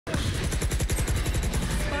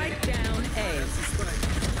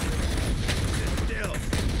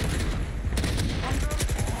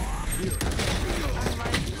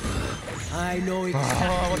I know it.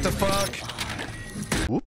 Oh, what the fuck?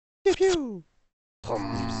 Whoop. Pew pew.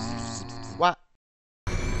 What?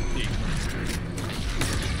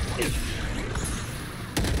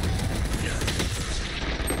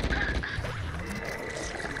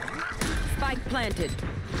 Spike planted.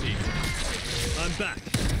 I'm back.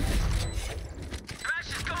 Crash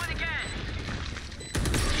is going again.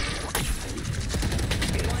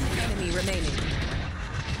 One enemy remaining.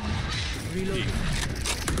 Reloading.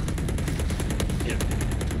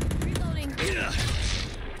 Reloading.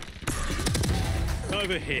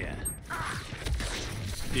 Over here.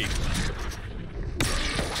 Deep.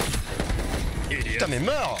 Idiot. Putain, mais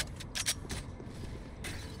meurs!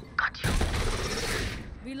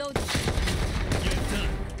 Reloading. You're done.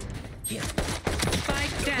 Here.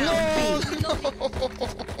 Spike down. No!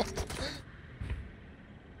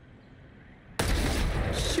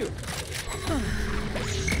 Shoot.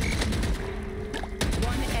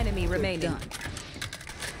 One enemy remaining.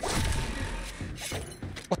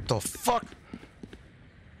 What the fuck?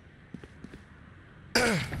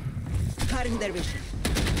 Cutting their vision.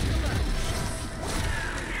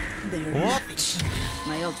 What?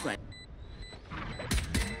 My ult right.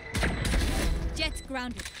 Jets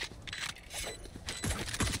grounded.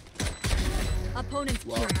 Opponent's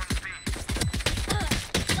killed.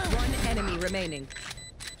 One enemy remaining.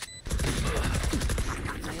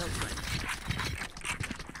 My ult right.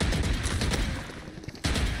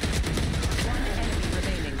 One enemy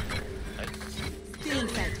remaining. Still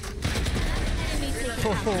inside. Enemy taken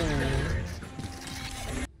out.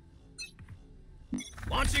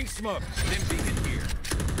 Launching smoke. Stim beacon here.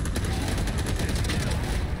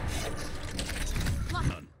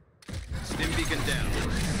 Stim beacon down.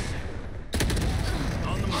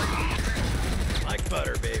 On the mark. Like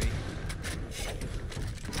butter, baby.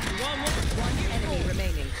 One enemy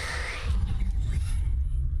remaining.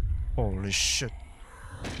 Holy shit.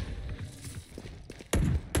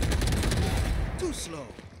 Too slow.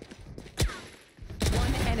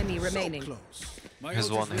 One enemy remaining.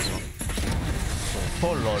 Here's one.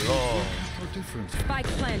 Oh la la. Spike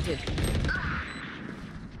planted.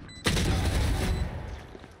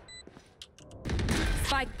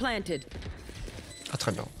 Spike planted. Ah,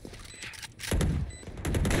 très bien.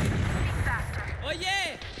 Oh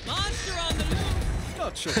yeah! Monster on the loose!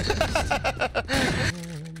 Not sure.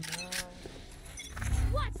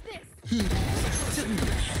 Watch this.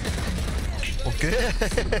 Okay.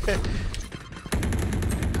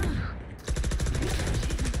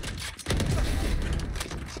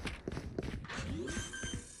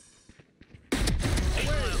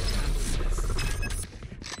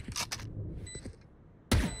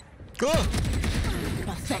 Go!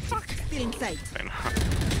 Pathetic. Still in sight.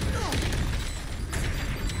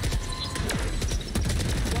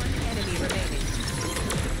 One enemy remaining.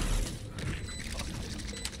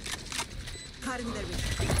 Cutting their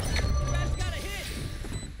vision.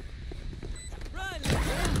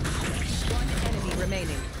 One enemy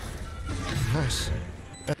remaining. Nice.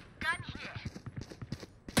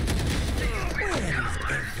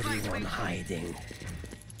 Where is everyone hiding?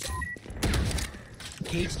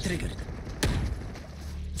 Cage triggered.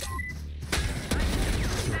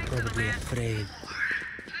 You're probably afraid.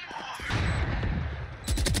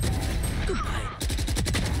 Goodbye.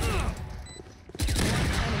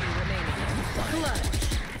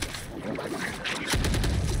 Enemy remaining.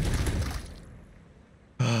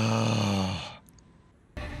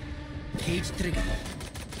 Cage triggered.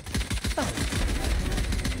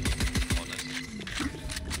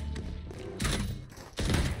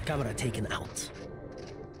 Camera taken out.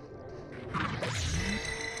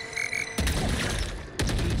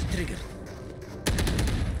 Cage triggered.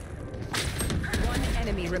 One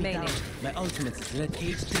enemy remaining. My ultimate is red.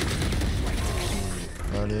 Cage triggered.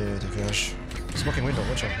 Allez, dégage. Smoking window,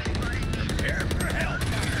 watch out.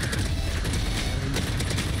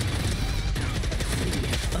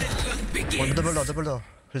 One double door.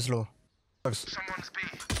 Please low. Bugs.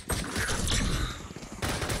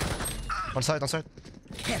 On side.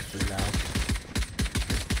 Careful now.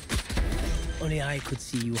 Only I could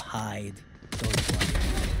see you hide. Don't worry.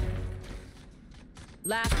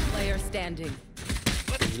 Last player standing.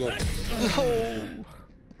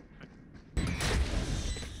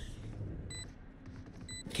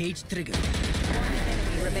 Cage triggered. One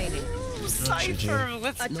enemy remaining. Cypher,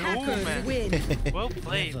 let's go, Attackers man. win. Well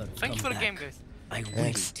played. Never Thank you come for the game, back. guys. I will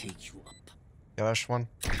Thanks. take you up. Garage one.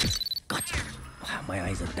 Got you. Ah, my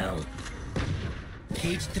eyes are down.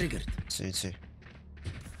 Cage triggered. See.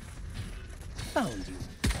 Found you.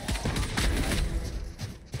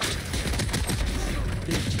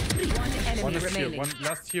 enemy is here. remaining. One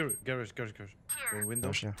last here. Garage. Go window.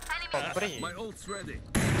 Gosh, yeah. My ult's ready.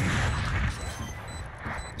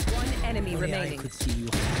 One enemy Only I remaining. could see you.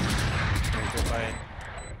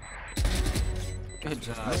 Good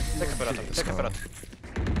job. Take a better.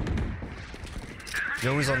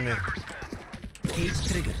 Yo is on me. Cage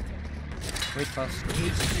triggered. Wait fast.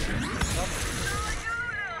 Cage triggered.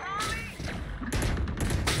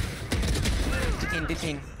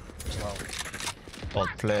 Detain. Well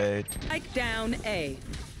played. Spike down A.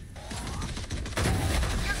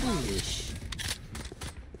 Foolish.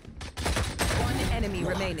 One enemy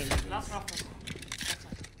remaining.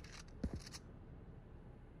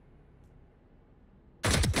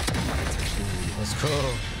 Let's go.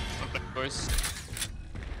 Boys.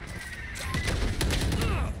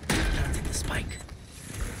 Planted the spike.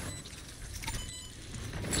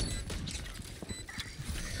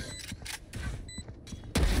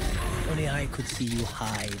 Only I could see you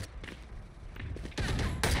hide.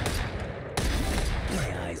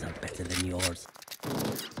 My eyes are better than yours.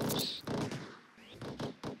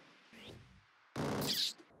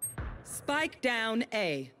 Spike down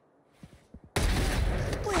A.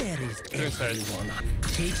 Where is everyone?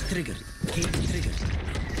 Cage triggered. Cage triggered.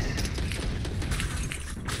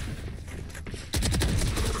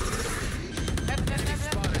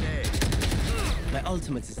 My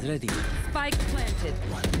ultimate is ready. Spike planted.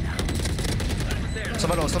 One down.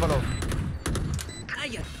 Stop low.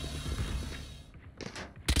 Aya.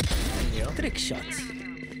 Trick shots.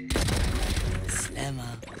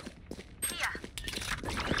 Slammer.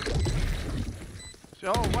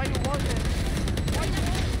 Yo, why you want it?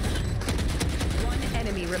 One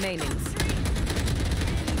enemy remaining.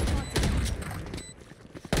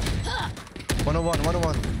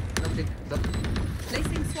 101.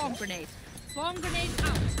 Placing swarm grenade. Swarm grenade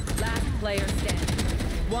out. Last player standing.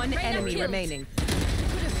 One Rhino enemy killed. remaining. Could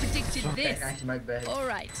have predicted this. All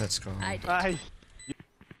right. Let's go. I did. Aye.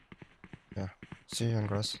 Yeah. See you on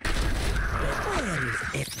grass. Where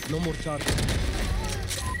is it? No more charge.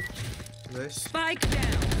 Spike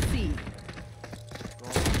down C.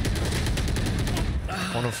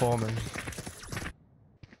 104 man.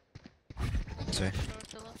 See.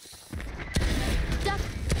 Duck.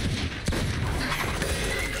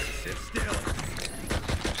 Sit still.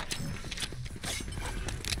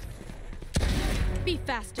 Be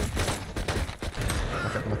faster.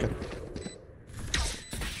 Look it.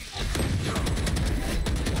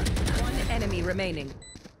 One enemy remaining.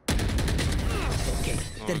 Okay,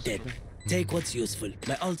 they're dead. Take what's useful.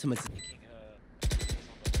 My ultimate. One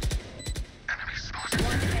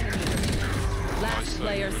enemy remaining. Last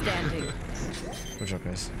player standing. Good job,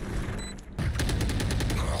 guys.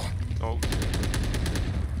 Oh.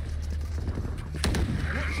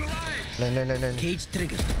 Lane. Cage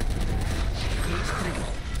triggered. Cage triggered.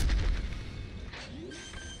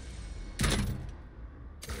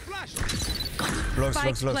 Logs.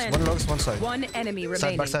 planted. One logs, one side. One enemy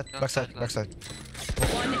remaining. Backside.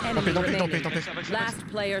 One enemy Don't remaining. pick. Last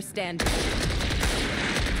player standing.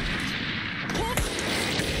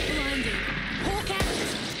 Blinding. Hawk out.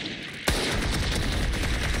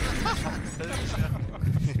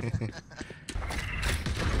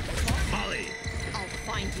 Molly. I'll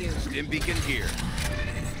find you. Stim beacon here.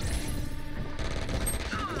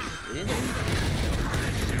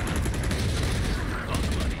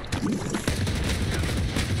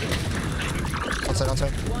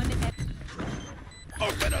 Outside. One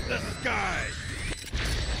Open up the sky.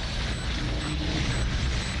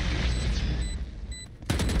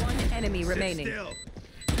 enemy Sit remaining. still.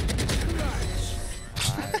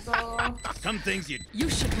 Some things you You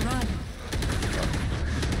should run.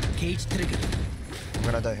 Cage triggered. I'm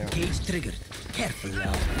gonna die here. Cage triggered. Careful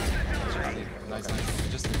now. Nice.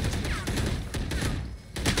 Just.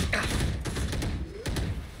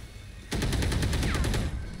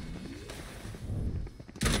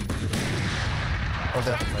 Oh,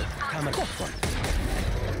 there. Camera.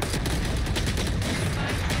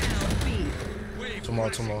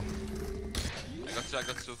 Two more. I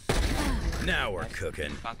got two. now we're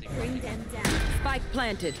cooking. Planting. Bring them down. Spike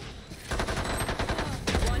planted.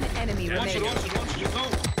 One enemy remaining.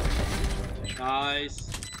 Nice.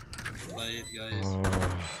 Play it, guys.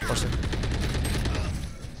 Push it.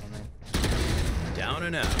 Down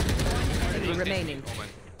and out. One enemy remaining. Oh, man.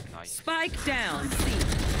 Nice. Spike down. C.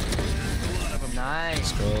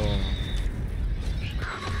 Let's go.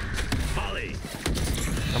 Molly.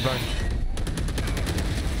 I'm blind.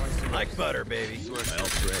 Like butter, baby. My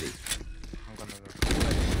ult's ready.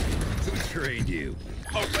 Who trained you?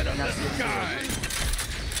 Open up the sky.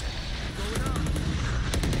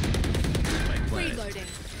 My plan. Reloading.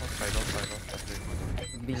 Don't fight.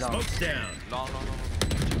 be long. Smoke's down. Long.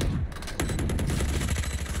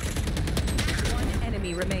 One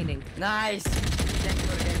enemy remaining. Nice. Thanks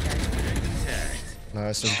for that, guys.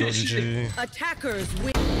 Nice, let's go, GG. Attackers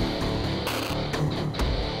win.